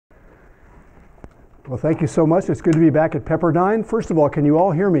Well, thank you so much. It's good to be back at Pepperdine. First of all, can you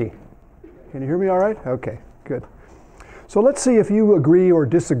all hear me? Can you hear me all right? Okay, good. So let's see if you agree or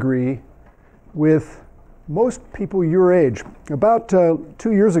disagree with most people your age. About 2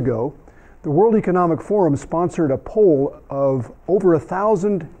 years ago, the World Economic Forum sponsored a poll of over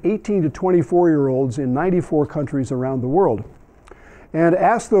 1,000 18 to 24-year-olds in 94 countries around the world and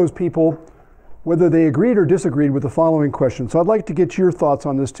asked those people whether they agreed or disagreed with the following question. So I'd like to get your thoughts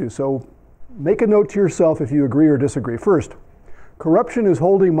on this too. So make a note to yourself if you agree or disagree. First, corruption is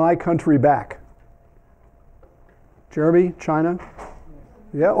holding my country back. Jeremy, China?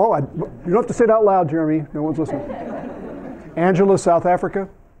 Yeah, you don't have to say it out loud, Jeremy. No one's listening. Angela, South Africa?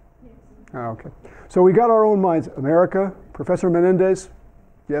 Oh, okay. So we got our own minds. America, Professor Menendez?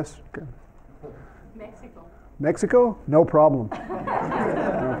 Yes? Okay. Mexico. Mexico? No problem.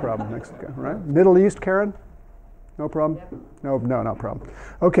 No problem, Mexico, right? Middle East, Karen? No problem? Yep. No problem.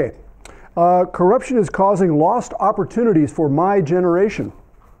 Okay. Corruption is causing lost opportunities for my generation.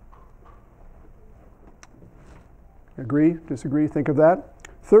 Agree? Disagree? Think of that.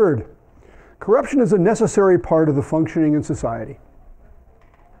 Third, corruption is a necessary part of the functioning in society.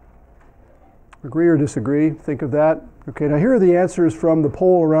 Agree or disagree? Think of that. Okay, now here are the answers from the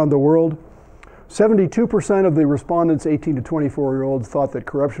poll around the world. 72% of the respondents, 18 to 24-year-olds, thought that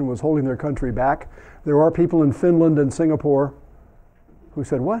corruption was holding their country back. There are people in Finland and Singapore who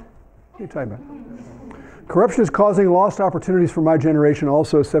said, what? What are you talking about? Corruption is causing lost opportunities for my generation,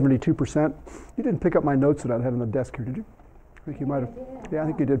 also 72%. You didn't pick up my notes that I had on the desk here, did you? I think you might have. Yeah, I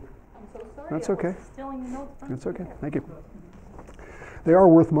think you did. I'm so sorry. That's okay. Stealing your notes from That's okay. Thank you. They are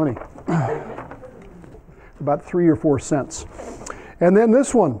worth money. About 3 or 4 cents. And then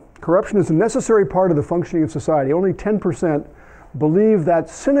this one, corruption is a necessary part of the functioning of society. Only 10% believe that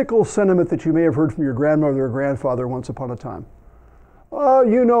cynical sentiment that you may have heard from your grandmother or grandfather once upon a time. Oh,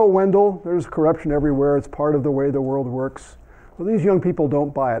 you know, Wendell, there's corruption everywhere. It's part of the way the world works. Well, these young people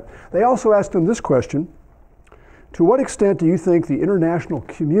don't buy it. They also asked them this question: to what extent do you think the international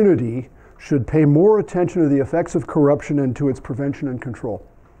community should pay more attention to the effects of corruption and to its prevention and control?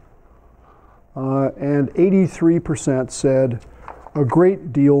 And 83% said a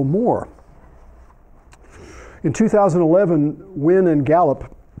great deal more. In 2011, Wynn and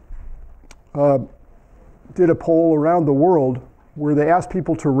Gallup did a poll around the world where they asked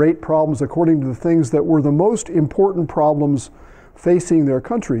people to rate problems according to the things that were the most important problems facing their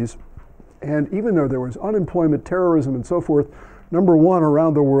countries. And even though there was unemployment, terrorism, and so forth, number one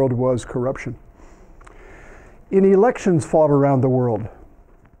around the world was corruption. In elections fought around the world,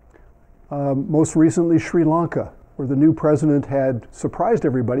 most recently Sri Lanka, where the new president had surprised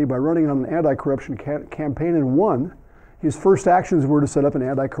everybody by running on an anti-corruption campaign and won. His first actions were to set up an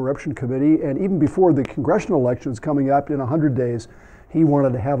anti-corruption committee, and even before the congressional elections coming up in 100 days, he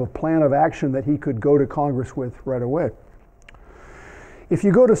wanted to have a plan of action that he could go to Congress with right away. If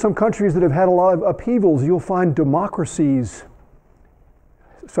you go to some countries that have had a lot of upheavals, you'll find democracies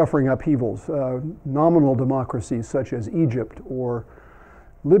suffering upheavals, nominal democracies such as Egypt or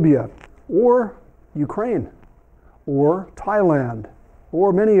Libya or Ukraine or Thailand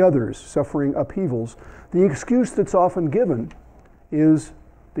or many others suffering upheavals. The excuse that's often given is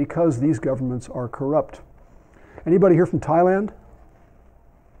because these governments are corrupt. Anybody here from Thailand?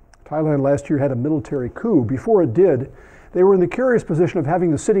 Thailand last year had a military coup. Before it did, they were in the curious position of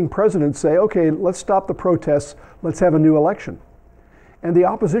having the sitting president say, okay, let's stop the protests, let's have a new election. And the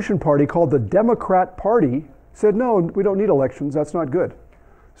opposition party, called the Democrat Party, said, no, we don't need elections, that's not good.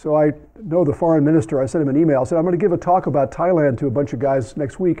 So I know the foreign minister, I sent him an email, I said, I'm going to give a talk about Thailand to a bunch of guys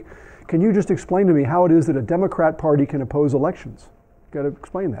next week. Can you just explain to me how it is that a Democrat Party can oppose elections? Got to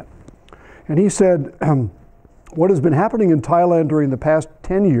explain that. And he said, what has been happening in Thailand during the past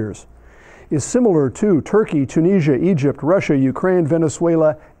 10 years is similar to Turkey, Tunisia, Egypt, Russia, Ukraine,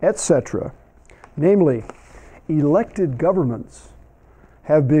 Venezuela, etc. Namely, elected governments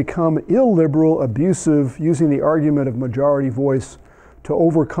have become illiberal, abusive, using the argument of majority voice to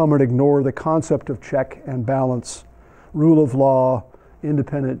overcome and ignore the concept of check and balance, rule of law,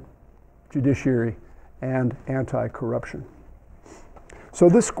 independent judiciary, and anti-corruption. So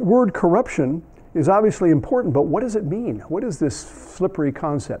this word corruption is obviously important, but what does it mean? What is this slippery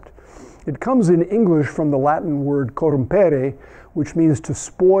concept? It comes in English from the Latin word corrumpere, which means to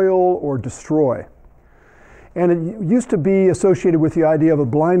spoil or destroy. And it used to be associated with the idea of a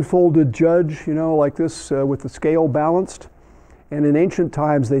blindfolded judge, you know, like this, with the scale balanced. And in ancient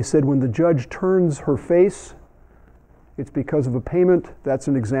times, they said when the judge turns her face, it's because of a payment. That's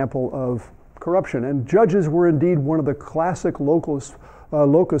an example of corruption. And judges were indeed one of the classic locuses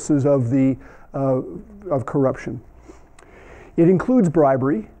of corruption. It includes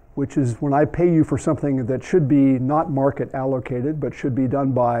bribery. which is when I pay you for something that should be not market allocated, but should be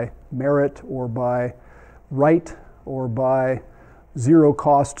done by merit or by right or by zero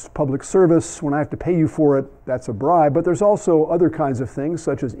cost public service. When I have to pay you for it, that's a bribe. But there's also other kinds of things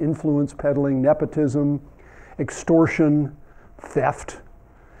such as influence peddling, nepotism, extortion, theft,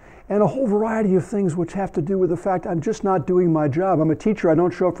 and a whole variety of things which have to do with the fact I'm just not doing my job. I'm a teacher, I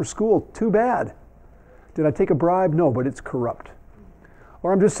don't show up for school. Too bad. Did I take a bribe? No, but it's corrupt.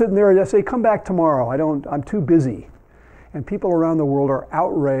 Or I'm just sitting there and I say, come back tomorrow. I'm too busy. And people around the world are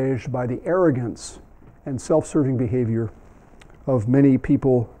outraged by the arrogance and self-serving behavior of many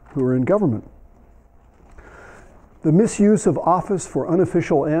people who are in government. The misuse of office for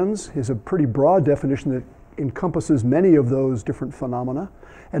unofficial ends is a pretty broad definition that encompasses many of those different phenomena.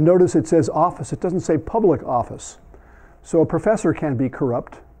 And notice it says office, it doesn't say public office. So a professor can be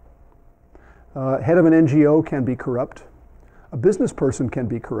corrupt. Head of an NGO can be corrupt. A business person can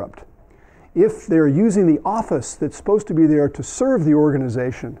be corrupt. If they're using the office that's supposed to be there to serve the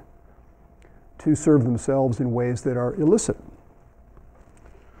organization, to serve themselves in ways that are illicit.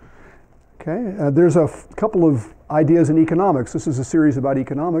 Okay, there's a couple of ideas in economics. This is a series about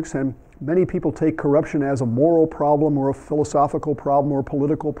economics, and many people take corruption as a moral problem or a philosophical problem or a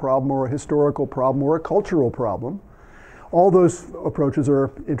political problem or a historical problem or a cultural problem. All those approaches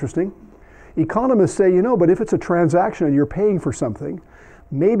are interesting. Economists say, but if it's a transaction and you're paying for something,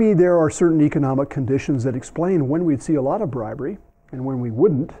 maybe there are certain economic conditions that explain when we'd see a lot of bribery and when we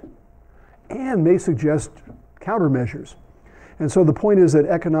wouldn't, and may suggest countermeasures. And so the point is that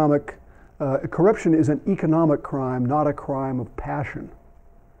corruption is an economic crime, not a crime of passion.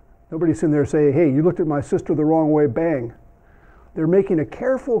 Nobody's sitting there saying, hey, you looked at my sister the wrong way, bang. They're making a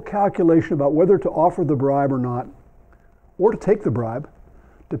careful calculation about whether to offer the bribe or not, or to take the bribe,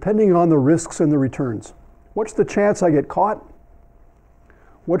 depending on the risks and the returns. What's the chance I get caught?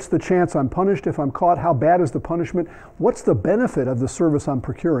 What's the chance I'm punished if I'm caught? How bad is the punishment? What's the benefit of the service I'm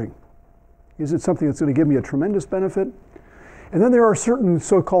procuring? Is it something that's going to give me a tremendous benefit? And then there are certain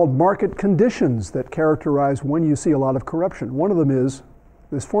so-called market conditions that characterize when you see a lot of corruption. One of them is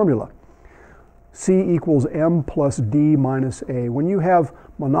this formula. C equals M plus D minus A. When you have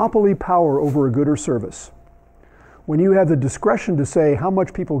monopoly power over a good or service, when you have the discretion to say how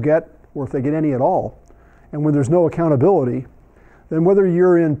much people get, or if they get any at all, and when there's no accountability, then whether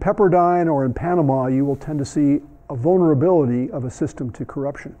you're in Pepperdine or in Panama, you will tend to see a vulnerability of a system to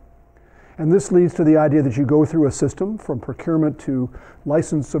corruption. And this leads to the idea that you go through a system from procurement to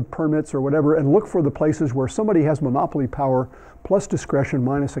license of permits or whatever and look for the places where somebody has monopoly power plus discretion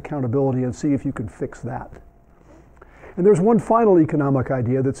minus accountability and see if you can fix that. And there's one final economic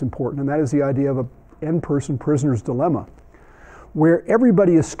idea that's important, and that is the idea of an end-person prisoner's dilemma, where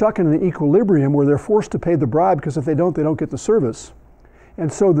everybody is stuck in an equilibrium where they're forced to pay the bribe because if they don't get the service.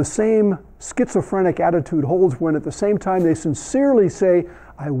 And so the same schizophrenic attitude holds when at the same time they sincerely say,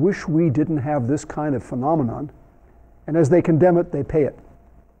 I wish we didn't have this kind of phenomenon. And as they condemn it, they pay it.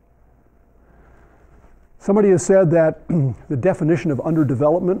 Somebody has said that the definition of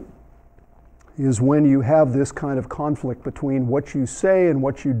underdevelopment is when you have this kind of conflict between what you say and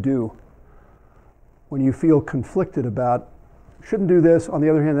what you do. When you feel conflicted about, shouldn't do this, on the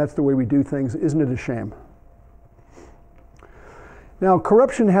other hand, that's the way we do things, isn't it a shame? Now,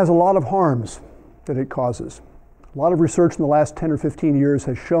 corruption has a lot of harms that it causes. A lot of research in the last 10 or 15 years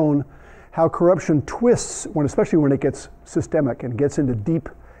has shown how corruption twists, especially when it gets systemic and gets into deep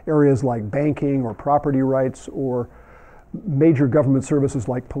areas like banking or property rights or major government services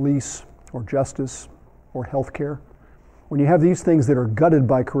like police or justice or healthcare. When you have these things that are gutted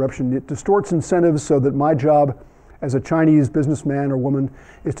by corruption, it distorts incentives so that my job as a Chinese businessman or woman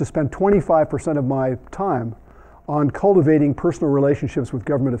is to spend 25% of my time on cultivating personal relationships with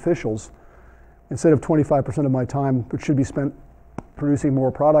government officials instead of 25% of my time, which should be spent producing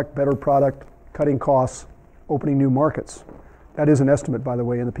more product, better product, cutting costs, opening new markets. That is an estimate, by the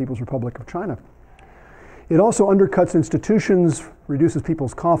way, in the People's Republic of China. It also undercuts institutions, reduces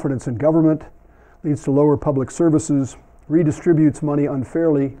people's confidence in government, leads to lower public services, redistributes money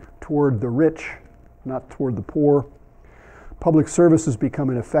unfairly toward the rich, not toward the poor. Public services become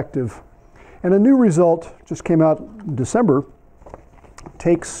ineffective. And a new result just came out in December,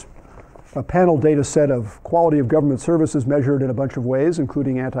 takes a panel data set of quality of government services measured in a bunch of ways,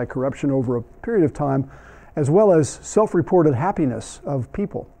 including anti-corruption over a period of time, as well as self-reported happiness of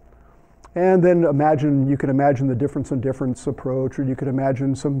people. And then you could imagine the difference in difference approach, or you could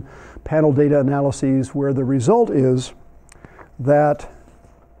imagine some panel data analyses where the result is that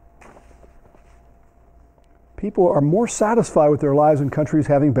People are more satisfied with their lives in countries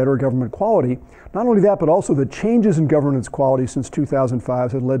having better government quality. Not only that, but also the changes in governance quality since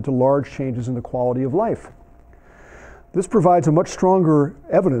 2005 have led to large changes in the quality of life. This provides a much stronger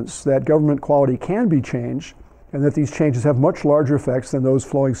evidence that government quality can be changed and that these changes have much larger effects than those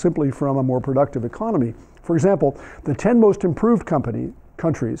flowing simply from a more productive economy. For example, the 10 most improved countries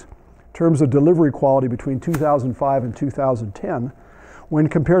in terms of delivery quality between 2005 and 2010, when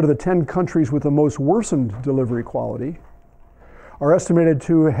compared to the 10 countries with the most worsened delivery quality, are estimated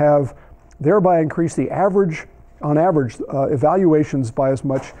to have thereby increased the average, on average, evaluations by as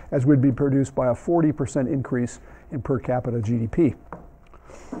much as would be produced by a 40% increase in per capita GDP.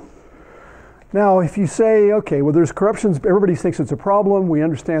 Now, if you say, okay, well, there's corruption, everybody thinks it's a problem, we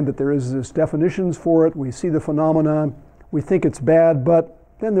understand that there is this definitions for it, we see the phenomenon, we think it's bad, but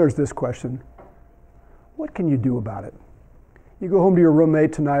then there's this question, what can you do about it? You go home to your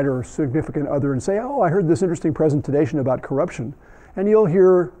roommate tonight or a significant other and say, oh, I heard this interesting presentation about corruption, and you'll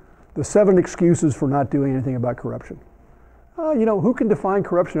hear the 7 excuses for not doing anything about corruption. You know, who can define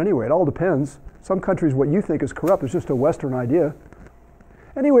corruption anyway? It all depends. Some countries, what you think is corrupt is just a Western idea.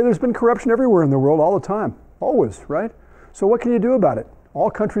 Anyway, there's been corruption everywhere in the world all the time, always, right? So what can you do about it? All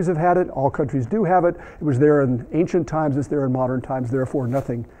countries have had it, all countries do have it. It was there in ancient times, it's there in modern times, therefore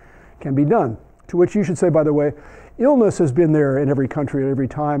nothing can be done. To which you should say, by the way, illness has been there in every country at every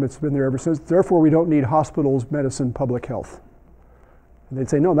time, it's been there ever since, therefore we don't need hospitals, medicine, public health. And they'd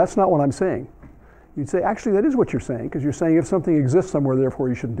say, no, that's not what I'm saying. You'd say, actually, that is what you're saying, because you're saying if something exists somewhere, therefore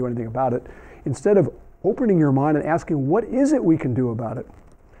you shouldn't do anything about it, instead of opening your mind and asking, what is it we can do about it?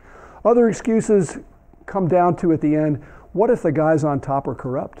 Other excuses come down to, at the end, what if the guys on top are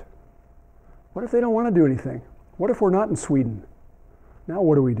corrupt? What if they don't want to do anything? What if we're not in Sweden? Now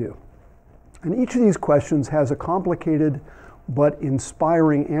what do we do? And each of these questions has a complicated but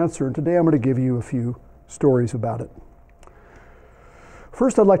inspiring answer, and today I'm going to give you a few stories about it.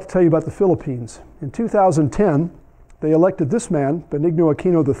 First, I'd like to tell you about the Philippines. In 2010, they elected this man, Benigno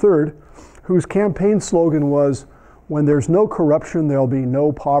Aquino III, whose campaign slogan was, when there's no corruption, there'll be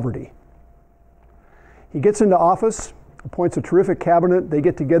no poverty. He gets into office, appoints a terrific cabinet, they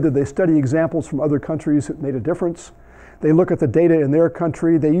get together, they study examples from other countries that made a difference. They look at the data in their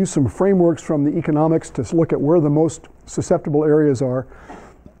country, they use some frameworks from the economics to look at where the most susceptible areas are,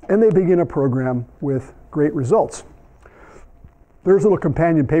 and they begin a program with great results. There's a little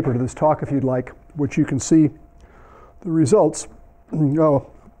companion paper to this talk if you'd like, which you can see the results. Oh,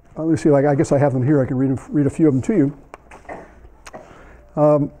 let me see, I guess I have them here, I can read a few of them to you.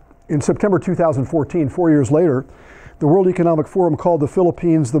 In September 2014, 4 years later, the World Economic Forum called the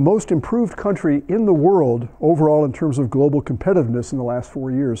Philippines the most improved country in the world overall in terms of global competitiveness in the last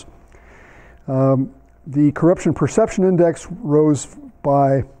 4 years. The Corruption Perception Index rose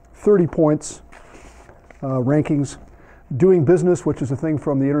by 30 points, rankings. Doing Business, which is a thing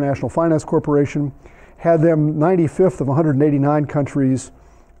from the International Finance Corporation, had them 95th of 189 countries,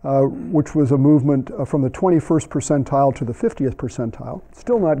 which was a movement from the 21st percentile to the 50th percentile.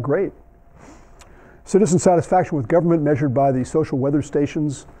 Still not great. Citizen satisfaction with government measured by the social weather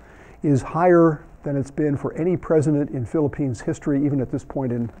stations is higher than it's been for any president in Philippines history, even at this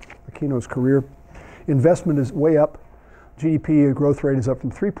point in Aquino's career. Investment is way up. GDP growth rate is up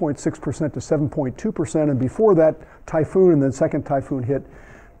from 3.6% to 7.2%, and before that typhoon and then second typhoon hit,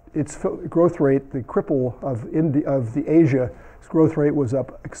 its growth rate, the cripple of the Asia, its growth rate was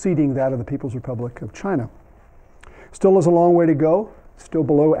up, exceeding that of the People's Republic of China. Still has a long way to go, still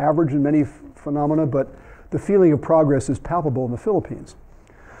below average in many phenomena, but the feeling of progress is palpable in the Philippines.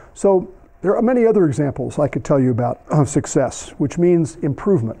 So there are many other examples I could tell you about of success, which means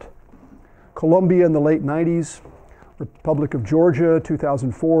improvement. Colombia in the late 90s, Republic of Georgia,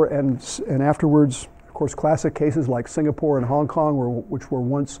 2004, and afterwards, of course, classic cases like Singapore and Hong Kong, which were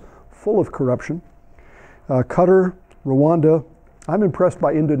once full of corruption. Qatar, Rwanda. I'm impressed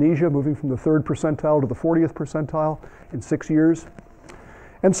by Indonesia, moving from the 3rd percentile to the 40th percentile in 6 years,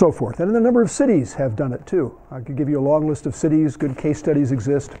 and so forth. And a number of cities have done it too. I could give you a long list of cities, good case studies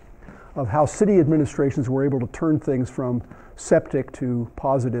exist, of how city administrations were able to turn things from septic to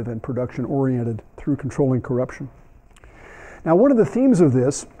positive and production-oriented through controlling corruption. Now, one of the themes of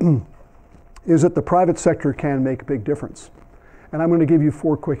this is that the private sector can make a big difference. And I'm going to give you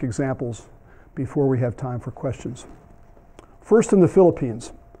 4 quick examples before we have time for questions. First, in the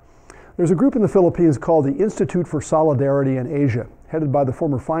Philippines. There's a group in the Philippines called the Institute for Solidarity in Asia, headed by the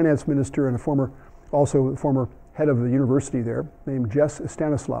former finance minister and also the former head of the university there, named Jess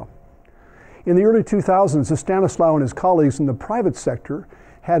Stanislaw. In the early 2000s, Stanislaw and his colleagues in the private sector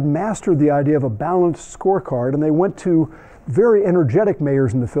had mastered the idea of a balanced scorecard, and they went to very energetic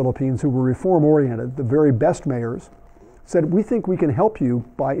mayors in the Philippines who were reform-oriented, the very best mayors, said, we think we can help you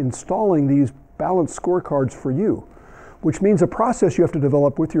by installing these balanced scorecards for you, which means a process you have to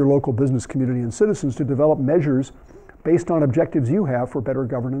develop with your local business community and citizens to develop measures based on objectives you have for better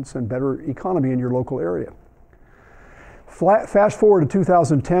governance and better economy in your local area. Fast forward to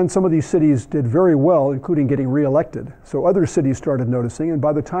 2010, some of these cities did very well, including getting reelected. So other cities started noticing, and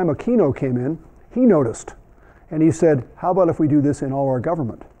by the time Aquino came in, he noticed. And he said, how about if we do this in all our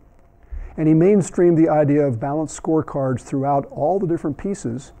government? And he mainstreamed the idea of balanced scorecards throughout all the different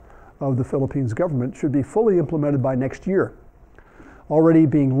pieces of the Philippines government, should be fully implemented by next year. Already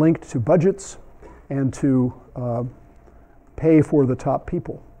being linked to budgets and to pay for the top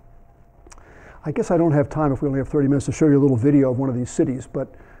people. I guess I don't have time, if we only have 30 minutes, to show you a little video of one of these cities,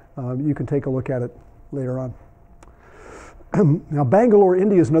 but you can take a look at it later on. Now, Bangalore,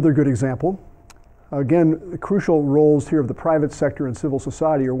 India is another good example. Again, the crucial roles here of the private sector and civil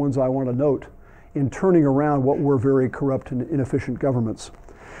society are ones I want to note in turning around what were very corrupt and inefficient governments.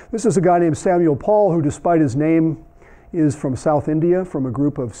 This is a guy named Samuel Paul, who, despite his name, is from South India, from a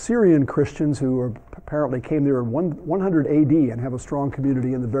group of Syrian Christians who apparently came there in 100 AD and have a strong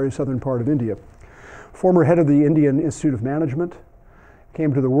community in the very southern part of India. Former head of the Indian Institute of Management,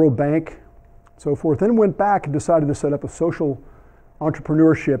 came to the World Bank, so forth, then went back and decided to set up a social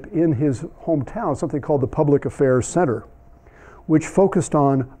entrepreneurship in his hometown, something called the Public Affairs Center, which focused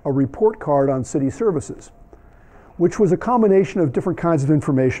on a report card on city services, which was a combination of different kinds of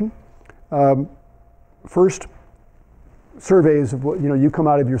information. First, surveys of what, you come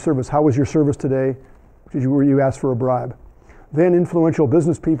out of your service. How was your service today? Were you asked for a bribe? Then influential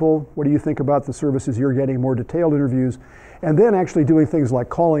business people, what do you think about the services you're getting? More detailed interviews. And then actually doing things like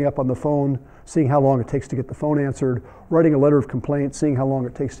calling up on the phone, seeing how long it takes to get the phone answered, writing a letter of complaint, seeing how long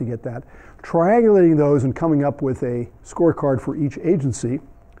it takes to get that, triangulating those and coming up with a scorecard for each agency,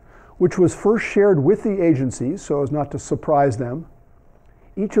 which was first shared with the agencies so as not to surprise them.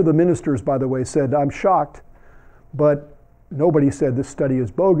 Each of the ministers, by the way, said, I'm shocked, but nobody said this study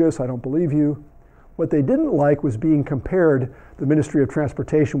is bogus, I don't believe you. What they didn't like was being compared, the Ministry of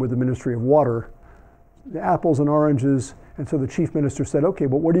Transportation with the Ministry of Water, the apples and oranges, and so the chief minister said, okay,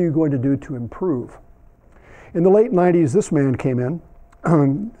 but what are you going to do to improve? In the late 90s, this man came in,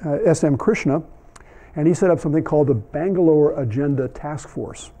 S.M. Krishna, and he set up something called the Bangalore Agenda Task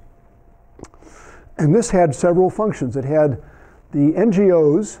Force. And this had several functions. It had the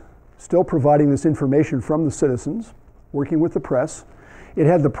NGOs still providing this information from the citizens, working with the press. It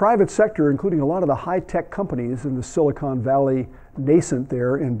had the private sector, including a lot of the high-tech companies in the Silicon Valley, nascent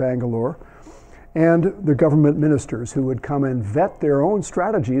there in Bangalore, and the government ministers who would come and vet their own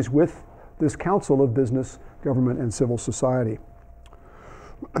strategies with this Council of Business, Government, and Civil Society.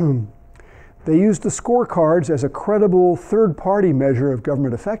 They used the scorecards as a credible third-party measure of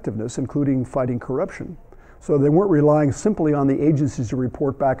government effectiveness, including fighting corruption. So they weren't relying simply on the agencies to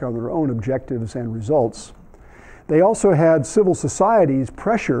report back on their own objectives and results. They also had civil society's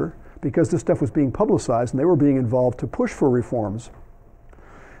pressure, because this stuff was being publicized and they were being involved, to push for reforms.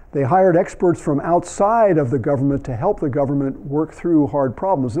 They hired experts from outside of the government to help the government work through hard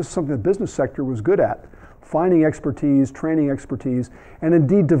problems. This is something the business sector was good at, finding expertise, training expertise, and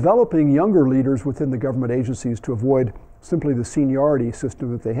indeed developing younger leaders within the government agencies to avoid simply the seniority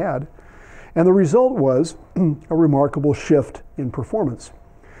system that they had. And the result was a remarkable shift in performance.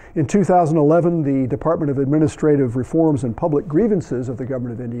 In 2011, the Department of Administrative Reforms and Public Grievances of the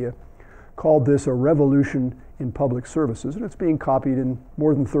Government of India called this a revolution in public services, and it's being copied in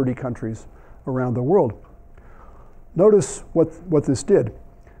more than 30 countries around the world. Notice what this did.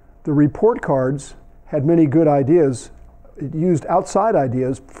 The report cards had many good ideas. It used outside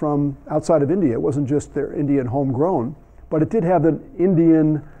ideas from outside of India. It wasn't just their Indian homegrown, but it did have an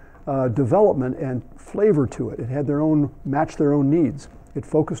Indian development and flavor to it. It had matched their own needs. It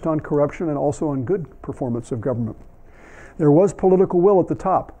focused on corruption and also on good performance of government. There was political will at the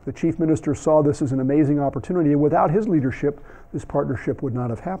top. The chief minister saw this as an amazing opportunity, and without his leadership, this partnership would not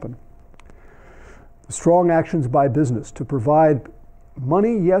have happened. Strong actions by business to provide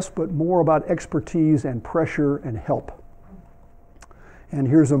money, yes, but more about expertise and pressure and help. And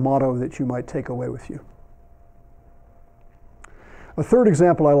here's a motto that you might take away with you. A third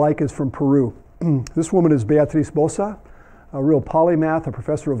example I like is from Peru. This woman is Beatriz Bosa, a real polymath, a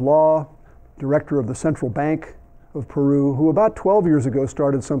professor of law, director of the Central Bank of Peru, who about 12 years ago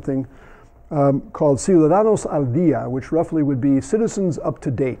started something called Ciudadanos al Día, which roughly would be citizens up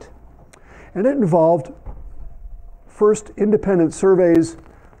to date. And it involved first independent surveys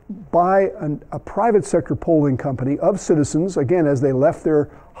by a private sector polling company of citizens, again, as they left their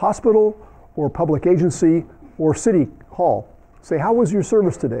hospital or public agency or city hall. Say, how was your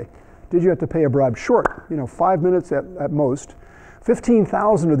service today? Did you have to pay a bribe? Short, 5 minutes at most.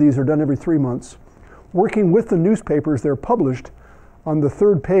 15,000 of these are done every 3 months. Working with the newspapers, they're published on the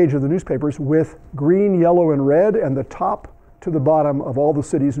third page of the newspapers with green, yellow, and red, and the top to the bottom of all the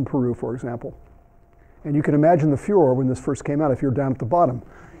cities in Peru, for example. And you can imagine the furor when this first came out if you're down at the bottom.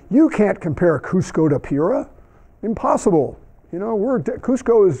 You can't compare Cusco to Piura. Impossible.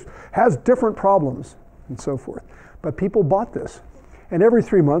 Cusco has different problems and so forth. But people bought this. And every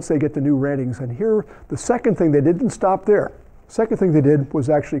 3 months they get the new ratings. And here, the second thing they didn't stop there. Second thing they did was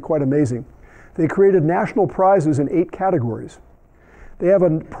actually quite amazing. They created national prizes in 8 categories. They have a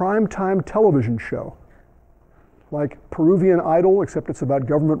primetime television show, like Peruvian Idol, except it's about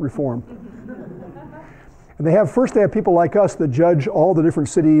government reform. And they have people like us that judge all the different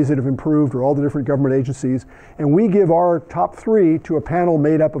cities that have improved or all the different government agencies. And we give our top 3 to a panel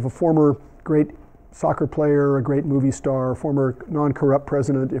made up of a former great soccer player, a great movie star, a former non-corrupt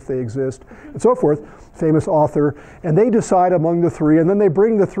president, if they exist, and so forth, famous author. And they decide among the 3, and then they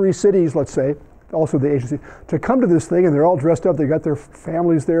bring the 3 cities, let's say, also the agency, to come to this thing, and they're all dressed up. They got their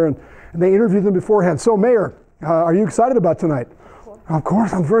families there, and they interview them beforehand. So, Mayor, are you excited about tonight? Of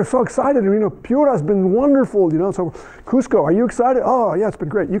course, I'm so excited. Piura's been wonderful, So, Cusco, are you excited? Oh, yeah, it's been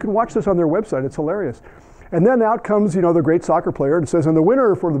great. You can watch this on their website. It's hilarious. And then out comes, the great soccer player and says, and the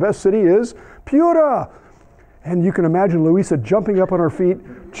winner for the best city is Piura. And you can imagine Luisa jumping up on her feet,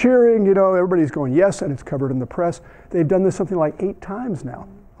 cheering, everybody's going, yes, and it's covered in the press. They've done this something like 8 times now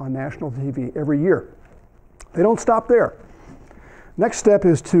on national TV every year. They don't stop there. Next step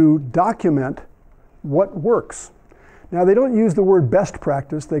is to document what works. Now, they don't use the word best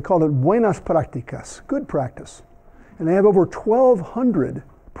practice. They call it buenas prácticas, good practice. And they have over 1,200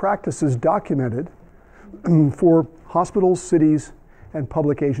 practices documented for hospitals, cities, and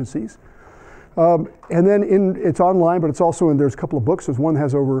public agencies. And then it's online, but it's also there's a couple of books. There's one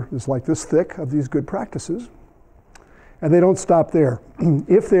that is like this thick of these good practices. And they don't stop there.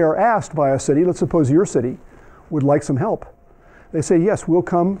 If they are asked by a city, let's suppose your city would like some help. They say, yes, we'll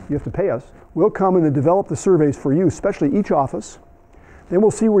come, you have to pay us. We'll come and then develop the surveys for you, especially each office. Then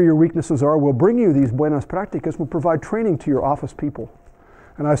we'll see where your weaknesses are. We'll bring you these buenas prácticas. We'll provide training to your office people.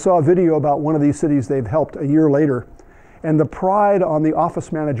 And I saw a video about one of these cities they've helped a year later. And the pride on the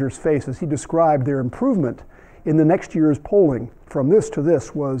office manager's face as he described their improvement in the next year's polling from this to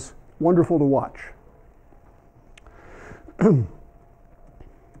this was wonderful to watch.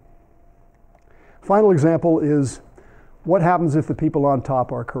 Final example is what happens if the people on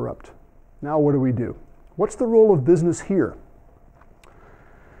top are corrupt? Now what do we do? What's the role of business here?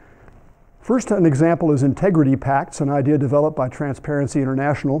 First, an example is integrity pacts, an idea developed by Transparency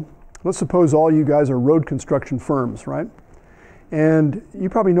International. Let's suppose all you guys are road construction firms, right? And you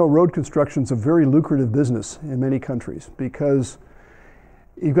probably know road construction is a very lucrative business in many countries because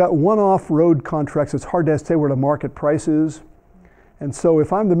you've got one-off road contracts. It's hard to say where the market price is. And so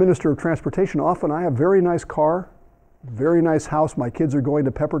if I'm the Minister of Transportation, often I have a very nice car, very nice house. My kids are going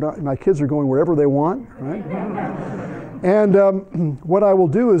to Pepperdine. My kids are going wherever they want, right? And what I will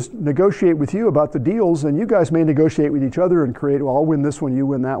do is negotiate with you about the deals, and you guys may negotiate with each other and create, well, I'll win this one, you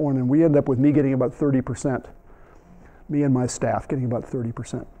win that one, and we end up with me getting about 30%. Me and my staff getting about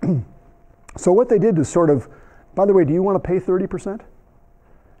 30%. So what they did is sort of, by the way, do you want to pay 30%?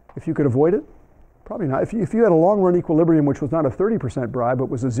 If you could avoid it? Probably not. If you had a long-run equilibrium, which was not a 30% bribe, but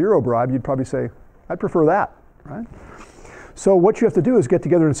was a 0 bribe, you'd probably say, I'd prefer that, right? So what you have to do is get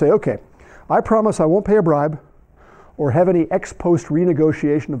together and say, okay, I promise I won't pay a bribe or have any ex-post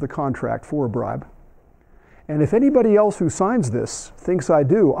renegotiation of the contract for a bribe. And if anybody else who signs this thinks I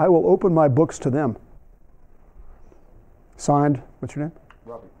do, I will open my books to them. Signed, what's your name?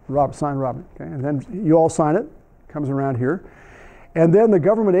 Robert. Signed, Robert. Okay, and then you all sign it, comes around here. And then the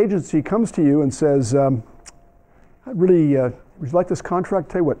government agency comes to you and says, would you like this contract?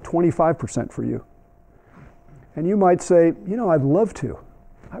 Tell you what, 25% for you. And you might say, I'd love to.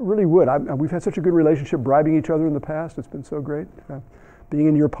 I really would. We've had such a good relationship bribing each other in the past. It's been so great. Being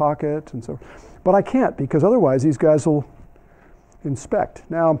in your pocket and so. But I can't because otherwise these guys will inspect.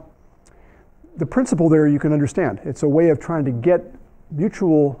 Now, the principle there you can understand. It's a way of trying to get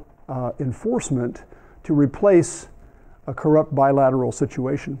mutual enforcement to replace a corrupt bilateral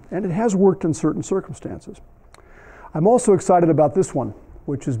situation. And it has worked in certain circumstances. I'm also excited about this one,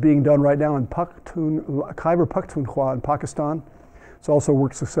 which is being done right now in Khyber Pakhtunkhwa in Pakistan. It's also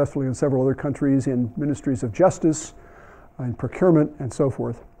worked successfully in several other countries in ministries of justice, in procurement, and so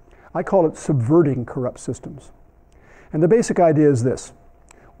forth. I call it subverting corrupt systems. And the basic idea is this.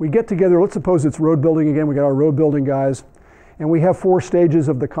 We get together, let's suppose it's road building again, we got our road building guys, and we have 4 stages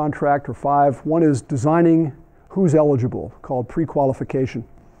of the contract, or 5. One is designing who's eligible, called pre-qualification.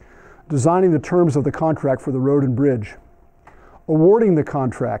 Designing the terms of the contract for the road and bridge. Awarding the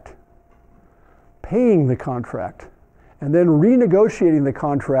contract. Paying the contract. And then renegotiating the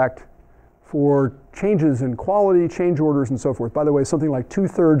contract for changes in quality, change orders, and so forth. By the way, something like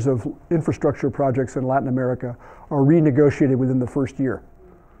 2/3 of infrastructure projects in Latin America are renegotiated within the first year.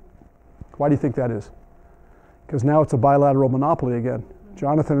 Why do you think that is? Because now it's a bilateral monopoly again.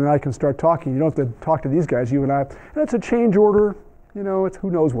 Jonathan and I can start talking. You don't have to talk to these guys, you and I. And it's a change order. You know, it's who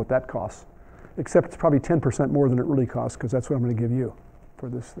knows what that costs. Except it's probably 10% more than it really costs, because that's what I'm going to give you for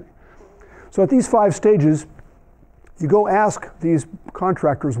this thing. So at these 5 stages, you go ask these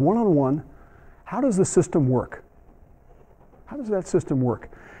contractors one-on-one, how does the system work? How does that system work?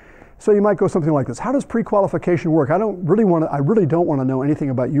 So you might go something like this. How does pre-qualification work? I really don't want to know anything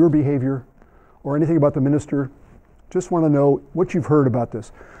about your behavior or anything about the minister. Just want to know what you've heard about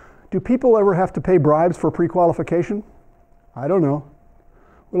this. Do people ever have to pay bribes for pre-qualification? I don't know.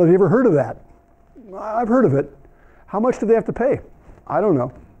 Well, have you ever heard of that? I've heard of it. How much do they have to pay? I don't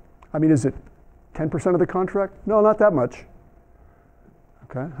know. I mean, is it 10% of the contract? No, not that much.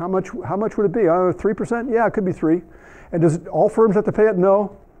 Okay, how much would it be? 3%? Yeah, it could be 3. And does all firms have to pay it?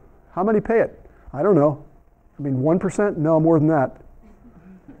 No. How many pay it? I don't know. I mean, 1%? No, more than that.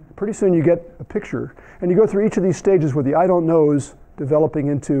 Pretty soon you get a picture, and you go through each of these stages where the I don't knows developing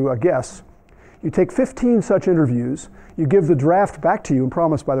into a guess. You take 15 such interviews, you give the draft back to you, and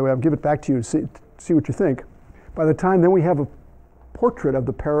promise, by the way, I'll give it back to you to see what you think. By the time, then we have a portrait of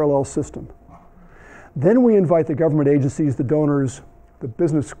the parallel system. Then we invite the government agencies, the donors, the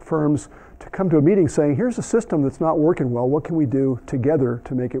business firms to come to a meeting saying, here's a system that's not working well, what can we do together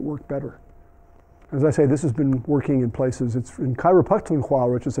to make it work better? As I say, this has been working in places. It's in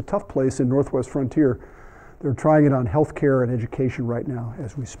Claremont, which is a tough place in Northwest Frontier. They're trying it on healthcare and education right now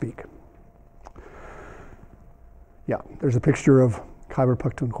as we speak. Yeah, there's a picture of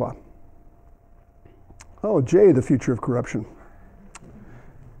Claremont. Oh, Jay, the future of corruption.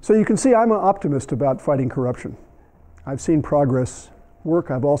 So you can see I'm an optimist about fighting corruption. I've seen progress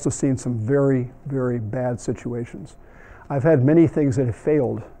work. I've also seen some very, very bad situations. I've had many things that have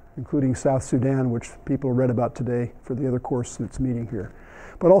failed, including South Sudan, which people read about today for the other course that's meeting here.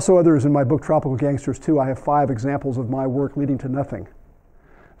 But also others in my book, Tropical Gangsters 2, I have 5 examples of my work leading to nothing.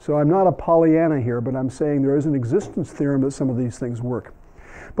 So I'm not a Pollyanna here, but I'm saying there is an existence theorem that some of these things work.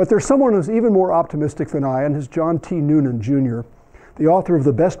 But there's someone who's even more optimistic than I, and is John T. Noonan, Jr., the author of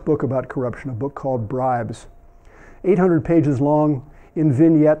the best book about corruption, a book called Bribes. 800 pages long, in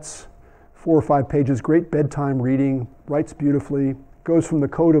vignettes, 4 or 5 pages, great bedtime reading, writes beautifully, goes from the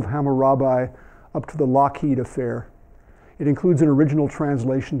Code of Hammurabi up to the Lockheed Affair. It includes an original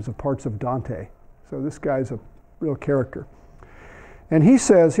translations of parts of Dante. So this guy's a real character. And he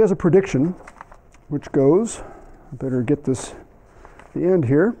says, he has a prediction, which goes, I better get this, the end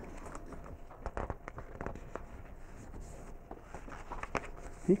here.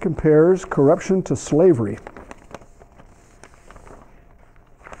 He compares corruption to slavery.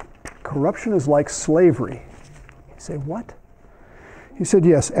 Corruption is like slavery. You say, what? He said,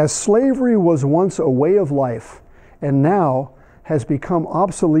 yes, as slavery was once a way of life and now has become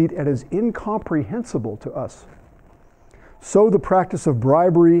obsolete and is incomprehensible to us, so the practice of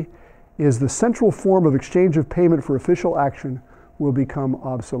bribery is the central form of exchange of payment for official action will become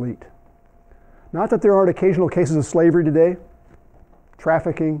obsolete. Not that there aren't occasional cases of slavery today.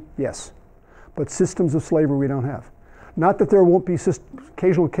 Trafficking, yes. But systems of slavery we don't have. Not that there won't be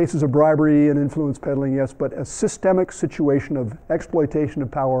occasional cases of bribery and influence peddling, yes, but a systemic situation of exploitation of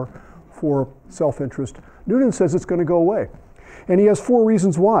power for self-interest. Noonan says it's going to go away. And he has 4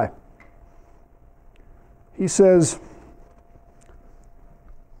 reasons why. He says,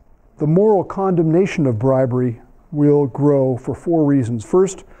 the moral condemnation of bribery will grow for 4 reasons.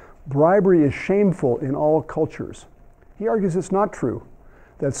 First, bribery is shameful in all cultures. He argues it's not true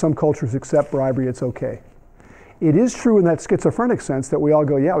that some cultures accept bribery, it's okay. It is true in that schizophrenic sense that we all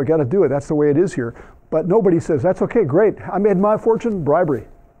go, yeah, we got to do it, that's the way it is here. But nobody says, that's okay, great, I made my fortune, bribery.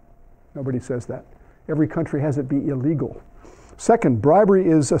 Nobody says that. Every country has it be illegal. Second, bribery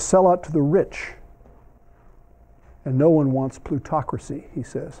is a sellout to the rich. And no one wants plutocracy, he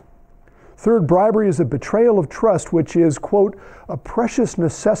says. Third, bribery is a betrayal of trust, which is, quote, a precious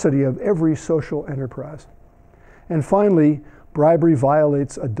necessity of every social enterprise. And finally, bribery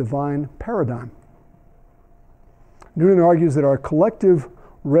violates a divine paradigm. Noonan argues that our collective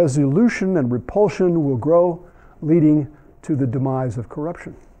resolution and repulsion will grow, leading to the demise of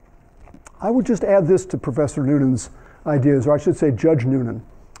corruption. I would just add this to Professor Noonan's ideas, or I should say Judge Noonan.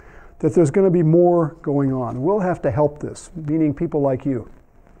 that there's going to be more going on. We'll have to help this, meaning people like you.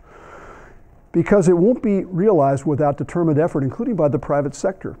 Because it won't be realized without determined effort, including by the private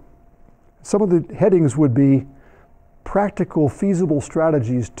sector. Some of the headings would be practical, feasible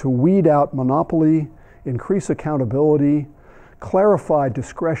strategies to weed out monopoly, increase accountability, clarify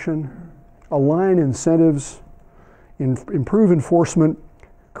discretion, align incentives, improve enforcement,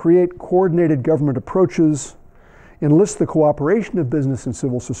 create coordinated government approaches, enlist the cooperation of business and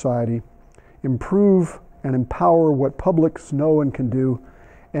civil society, improve and empower what publics know and can do,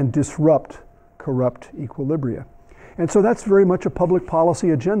 and disrupt corrupt equilibria. And so that's very much a public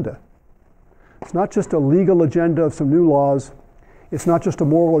policy agenda. It's not just a legal agenda of some new laws. It's not just a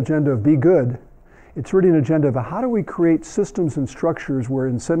moral agenda of be good. It's really an agenda of how do we create systems and structures where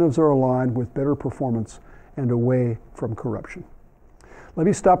incentives are aligned with better performance and away from corruption. Let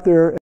me stop there.